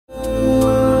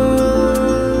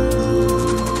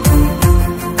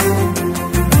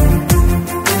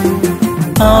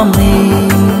ആമേൻ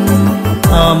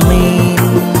ആമേൻ.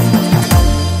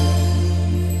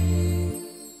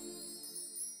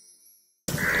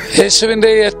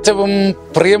 യേശുവിൻ്റെ ഏറ്റവും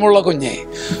പ്രിയമുള്ള കുഞ്ഞെ,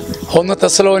 1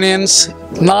 തെസ്സലോനിയൻസ്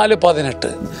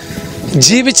 4:18,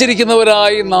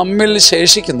 ജീവിച്ചിരിക്കുന്നവരായി നമ്മിൽ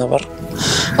ശേഷിക്കുന്നവർ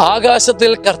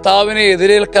ആകാശത്തിൽ കർത്താവിനെ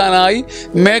എതിരേൽക്കാനായി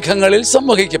മേഘങ്ങളിൽ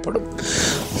സംവഹിക്കപ്പെടും.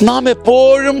 നാം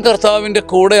എപ്പോഴും കർത്താവിൻ്റെ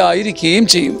കൂടെ ആയിരിക്കുകയും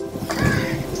ചെയ്യും.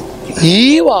 ഈ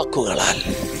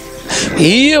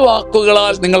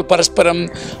വാക്കുകളാൽ നിങ്ങൾ പരസ്പരം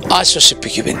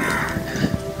ആശ്വസിപ്പിക്കുവിൻ.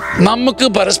 നമുക്ക്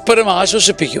പരസ്പരം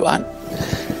ആശ്വസിപ്പിക്കുവാൻ,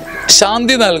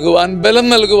 ശാന്തി നൽകുവാൻ, ബലം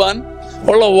നൽകുവാൻ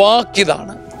ഉള്ള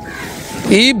വാക്കിതാണ്.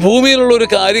 ഈ ഭൂമിയിലുള്ളൊരു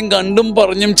കാര്യം കണ്ടും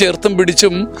പറഞ്ഞും ചേർത്തും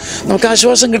പിടിച്ചും നമുക്ക്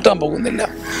ആശ്വാസം കിട്ടാൻ പോകുന്നില്ല.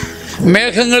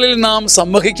 മേഘങ്ങളിൽ നാം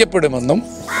സംവഹിക്കപ്പെടുമെന്നും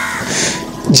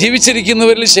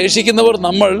ജീവിച്ചിരിക്കുന്നവരിൽ ശേഷിക്കുന്നവർ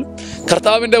നമ്മൾ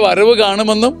കർത്താവിൻ്റെ വരവ്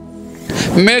കാണുമെന്നും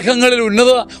മേഘങ്ങളിൽ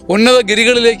ഉന്നത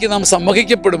ഗിരികളിലേക്ക് നാം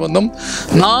സംവഹിക്കപ്പെടുമെന്നും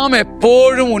നാം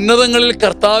എപ്പോഴും ഉന്നതങ്ങളിൽ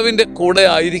കർത്താവിൻ്റെ കൂടെ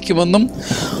ആയിരിക്കുമെന്നും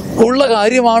ഉള്ള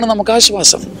കാര്യമാണ് നമുക്ക്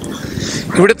ആശ്വാസം.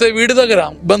 ഇവിടുത്തെ വീട്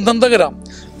തകരാം, ബന്ധം തകരാം,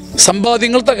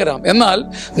 സമ്പാദ്യങ്ങൾ തകരാം, എന്നാൽ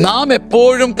നാം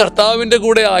എപ്പോഴും കർത്താവിൻ്റെ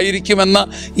കൂടെ ആയിരിക്കുമെന്ന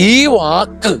ഈ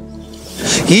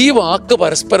വാക്ക്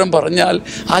പരസ്പരം പറഞ്ഞാൽ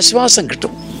ആശ്വാസം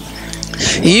കിട്ടും.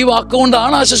 ഈ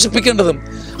വാക്കുകൊണ്ടാണ് ആശ്വസിപ്പിക്കേണ്ടതും.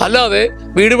 അല്ലാതെ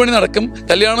വീട് പണി നടക്കും,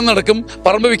 കല്യാണം നടക്കും,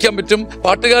 പറമ്പ് വിൽക്കാൻ പറ്റും,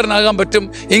 പാട്ടുകാരനാകാൻ പറ്റും,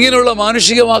 ഇങ്ങനെയുള്ള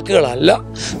മാനുഷിക വാക്കുകളല്ല.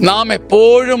 നാം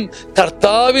എപ്പോഴും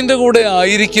കർത്താവിൻ്റെ കൂടെ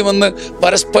ആയിരിക്കുമെന്ന്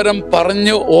പരസ്പരം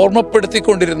പറഞ്ഞ്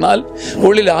ഓർമ്മപ്പെടുത്തിക്കൊണ്ടിരുന്നാൽ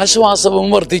ഉള്ളിൽ ആശ്വാസവും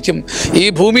വർദ്ധിക്കും. ഈ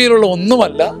ഭൂമിയിലുള്ള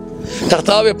ഒന്നുമല്ല,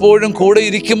 കർത്താവ് എപ്പോഴും കൂടെ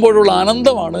ഇരിക്കുമ്പോഴുള്ള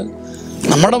ആനന്ദമാണ്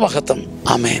നമ്മുടെ മഹത്വം.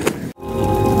 ആമേൻ.